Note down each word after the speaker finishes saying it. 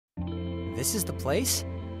This is the place?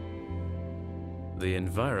 The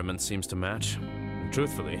environment seems to match.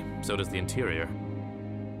 Truthfully, so does the interior.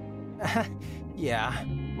 Yeah,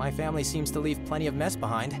 my family seems to leave plenty of mess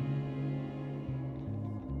behind.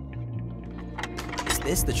 Is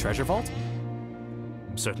this the treasure vault?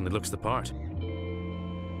 Certainly looks the part.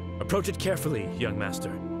 Approach it carefully, young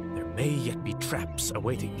master. There may yet be traps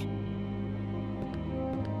awaiting.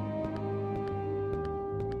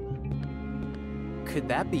 Could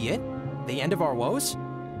that be it? The end of our woes?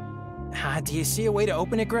 Do you see a way to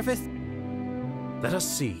open it, Griffith? Let us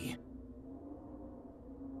see.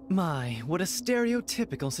 My, what a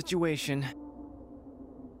stereotypical situation.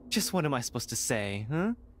 Just what am I supposed to say,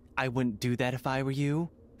 huh? I wouldn't do that if I were you.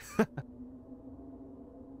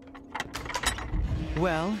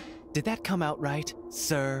 Well, did that come out right,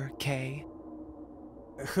 Sir K?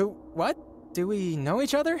 Who? What? Do we know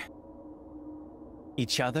each other?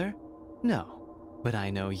 Each other? No, but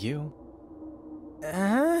I know you.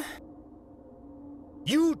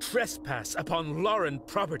 You trespass upon Lauren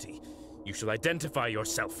property. You shall identify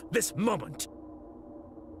yourself this moment.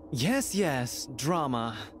 Yes, yes,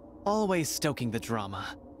 drama. Always stoking the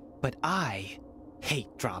drama. But I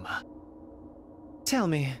hate drama. Tell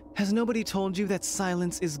me, has nobody told you that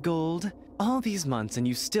silence is gold? All these months and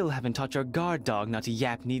you still haven't taught your guard dog not to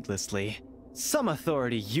yap needlessly. Some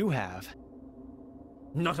authority you have.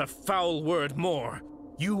 Not a foul word more.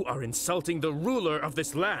 You are insulting the ruler of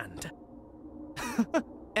this land.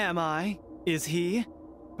 Am I? Is he?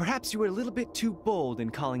 Perhaps you were a little bit too bold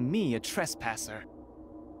in calling me a trespasser.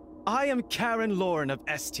 I am Carran Lauren of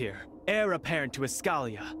S-Tier, heir apparent to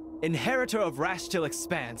Regalia, inheritor of Rashtil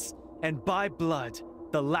Expanse, and by blood,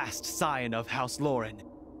 the last scion of House Lauren.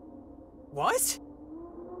 What?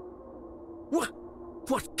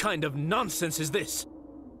 What kind of nonsense is this?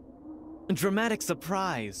 Dramatic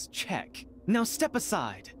surprise, check. Now step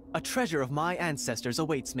aside. A treasure of my ancestors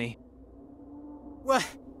awaits me. What?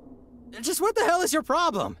 Just what the hell is your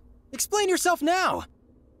problem? Explain yourself now!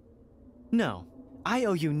 No, I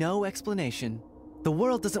owe you no explanation. The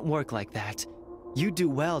world doesn't work like that. You do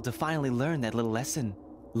well to finally learn that little lesson,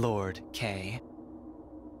 Lord K.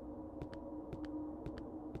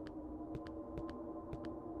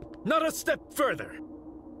 Not a step further!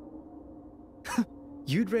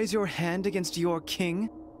 You'd raise your hand against your king?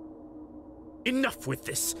 Enough with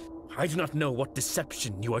this! I do not know what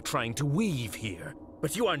deception you are trying to weave here,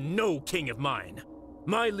 but you are no king of mine.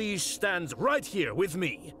 My liege stands right here with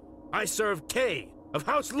me. I serve Kay of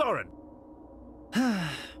House Lauren.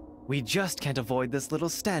 We just can't avoid this little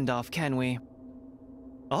standoff, can we?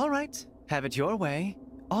 All right, have it your way.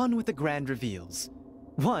 On with the grand reveals.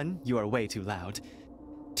 1, you are way too loud.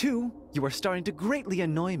 2, you are starting to greatly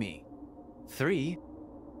annoy me. 3,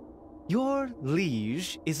 your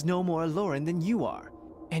liege is no more Lauren than you are.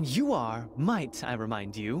 And you are, might I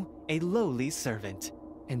remind you, a lowly servant.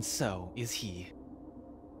 And so is he.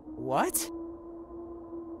 What?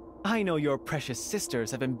 I know your precious sisters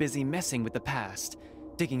have been busy messing with the past,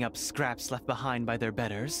 digging up scraps left behind by their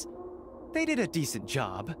betters. They did a decent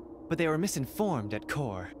job, but they were misinformed at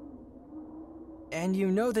core. And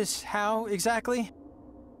you know this how, exactly?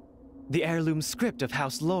 The heirloom script of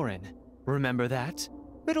House Lauren. Remember that?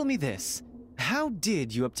 Riddle me this. How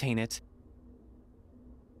did you obtain it?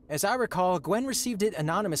 As I recall, Gwen received it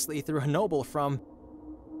anonymously through a noble from...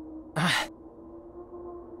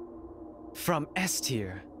 From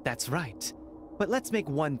S-Tier, that's right. But let's make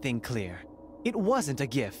one thing clear. It wasn't a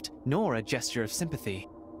gift, nor a gesture of sympathy.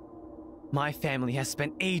 My family has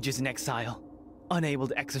spent ages in exile, unable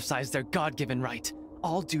to exercise their God-given right,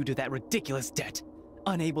 all due to that ridiculous debt.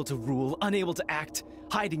 Unable to rule, unable to act,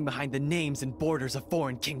 hiding behind the names and borders of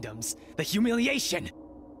foreign kingdoms. The humiliation!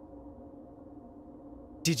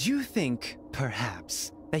 Did you think,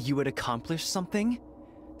 perhaps, that you would accomplish something?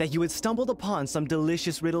 That you had stumbled upon some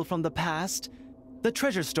delicious riddle from the past? The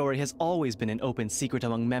treasure story has always been an open secret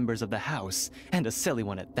among members of the house, and a silly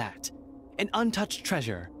one at that. An untouched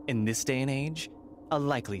treasure, in this day and age, a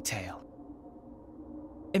likely tale.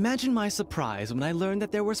 Imagine my surprise when I learned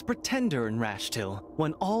that there was a pretender in Rashtil,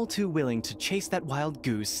 one all too willing to chase that wild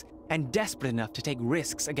goose, and desperate enough to take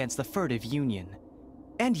risks against the furtive union.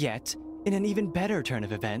 And yet, in an even better turn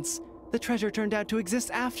of events, the treasure turned out to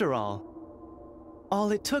exist after all.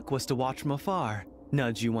 All it took was to watch from afar,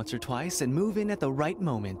 nudge you once or twice, and move in at the right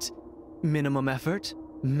moment. Minimum effort,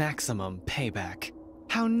 maximum payback.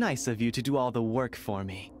 How nice of you to do all the work for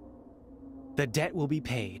me. The debt will be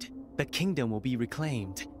paid. The kingdom will be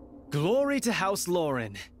reclaimed. Glory to House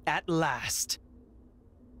Lauren, at last.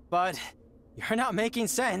 But you're not making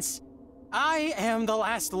sense. I am the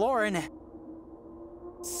last Lauren.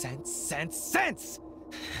 Sense!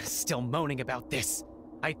 still moaning about this?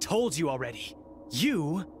 I told you already.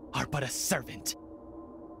 You are but a servant.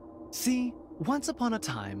 See, once upon a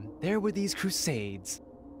time, there were these crusades.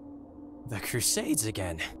 The Crusades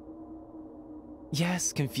again.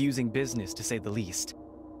 Yes, confusing business to say the least.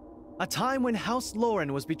 A time when House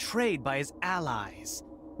Lauren was betrayed by his allies.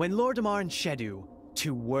 When Lordamar and Shedu,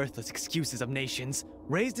 two worthless excuses of nations,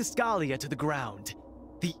 razed Regalia to the ground.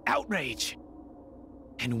 The outrage!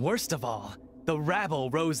 And worst of all, the rabble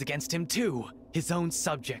rose against him too, his own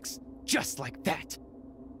subjects, just like that.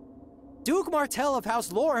 Duke Martell of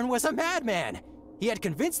House Lauren was a madman! He had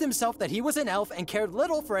convinced himself that he was an elf and cared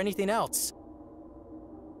little for anything else.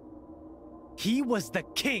 He was the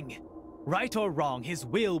king! Right or wrong, his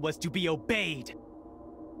will was to be obeyed.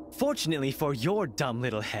 Fortunately for your dumb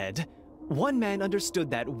little head, one man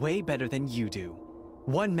understood that way better than you do.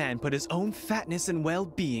 One man put his own fatness and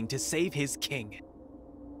well-being to save his king.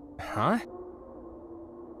 Huh?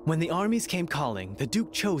 When the armies came calling, the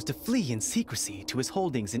Duke chose to flee in secrecy to his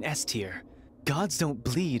holdings in S-tier. Gods don't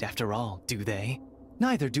bleed after all, do they?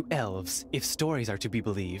 Neither do elves, if stories are to be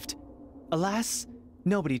believed. Alas,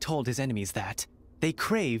 nobody told his enemies that. They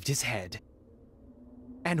craved his head.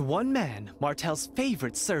 And one man, Martell's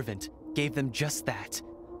favorite servant, gave them just that.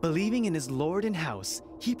 Believing in his lord and house,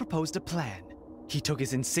 he proposed a plan. He took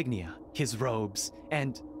his insignia, his robes,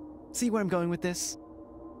 and... See where I'm going with this?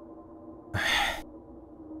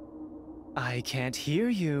 I can't hear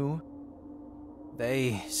you.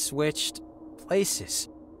 They switched places.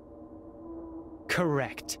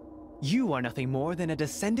 Correct. You are nothing more than a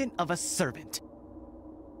descendant of a servant.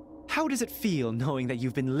 How does it feel knowing that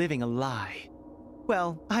you've been living a lie?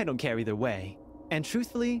 Well, I don't care either way. And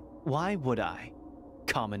truthfully, why would I?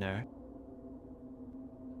 Commoner.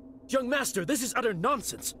 Young master, this is utter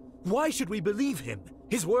nonsense. Why should we believe him?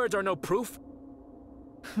 His words are no proof.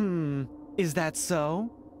 Is that so?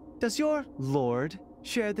 Does your lord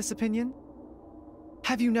share this opinion?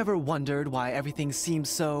 Have you never wondered why everything seems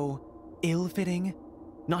so ill-fitting?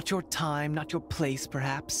 Not your time, not your place,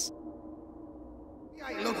 perhaps?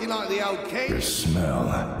 Ain't looking like the old king. The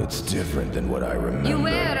smell, it's different than what I remember. You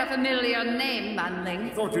wear a familiar name, manling.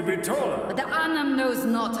 Thought you'd be taller. But the Annam knows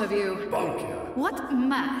not of you. Bulkier. What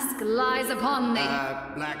mask lies upon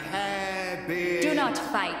thee? Black hair, beard. Do not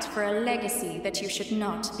fight for a legacy that you should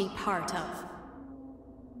not be part of.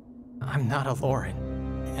 I'm not a Lauren,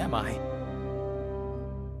 am I?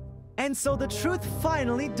 And so the truth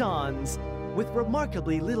finally dawns, with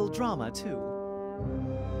remarkably little drama, too.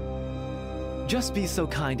 Just be so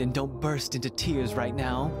kind and don't burst into tears right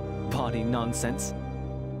now, bawdy nonsense.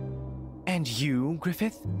 And you,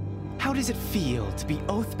 Griffith? How does it feel to be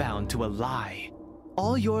oath-bound to a lie?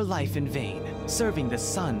 All your life in vain, serving the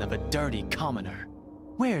son of a dirty commoner.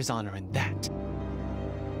 Where's honor in that?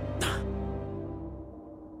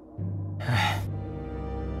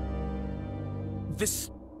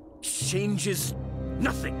 This changes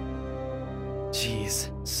nothing. Jeez,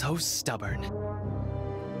 so stubborn.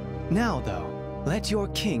 Now, though, let your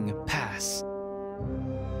king pass.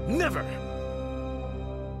 Never!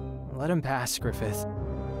 Let him pass, Griffith.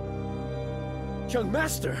 Young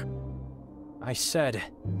master! I said,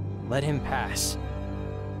 let him pass.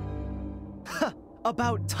 Ha!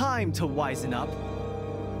 About time to wisen up.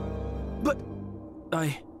 But...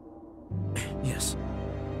 Yes.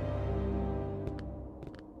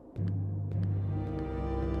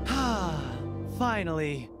 Ah,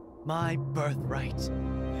 finally, my birthright.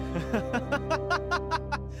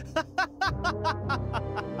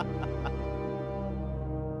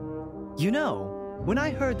 You know, when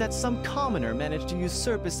I heard that some commoner managed to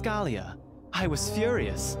usurp Regalia, I was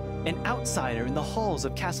furious. An outsider in the halls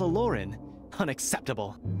of Castle Lauren.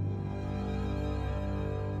 Unacceptable.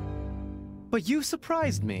 But you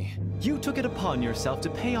surprised me. You took it upon yourself to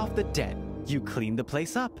pay off the debt. You cleaned the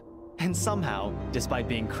place up. And somehow, despite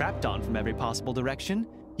being crapped on from every possible direction,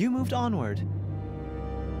 you moved onward.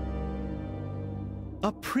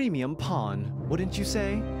 A premium pawn, wouldn't you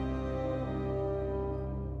say?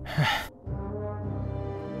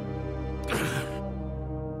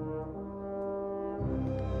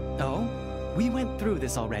 Oh, we went through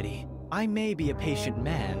this already. I may be a patient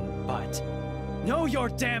man, but... Know your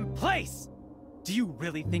damn place! Do you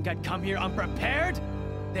really think I'd come here unprepared?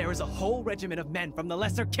 There is a whole regiment of men from the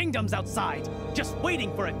lesser kingdoms outside, just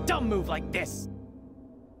waiting for a dumb move like this.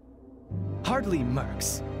 Hardly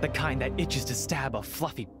mercs, the kind that itches to stab a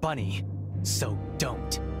fluffy bunny. So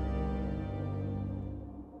don't.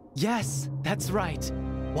 Yes, that's right.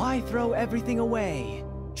 Why throw everything away?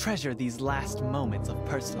 Treasure these last moments of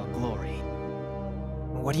personal glory.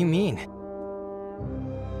 What do you mean?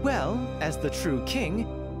 Well, as the true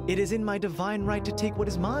king, It is in my divine right to take what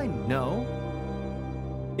is mine, no?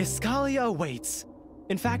 Iscalia awaits.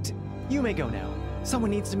 In fact, you may go now.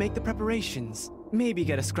 Someone needs to make the preparations. Maybe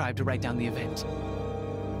get a scribe to write down the event.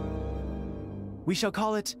 We shall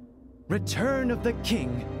call it Return of the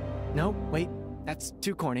King. No, wait, that's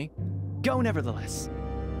too corny. Go nevertheless.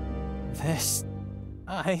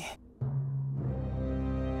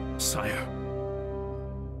 Sire.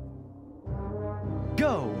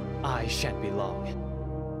 Go! I shan't be long.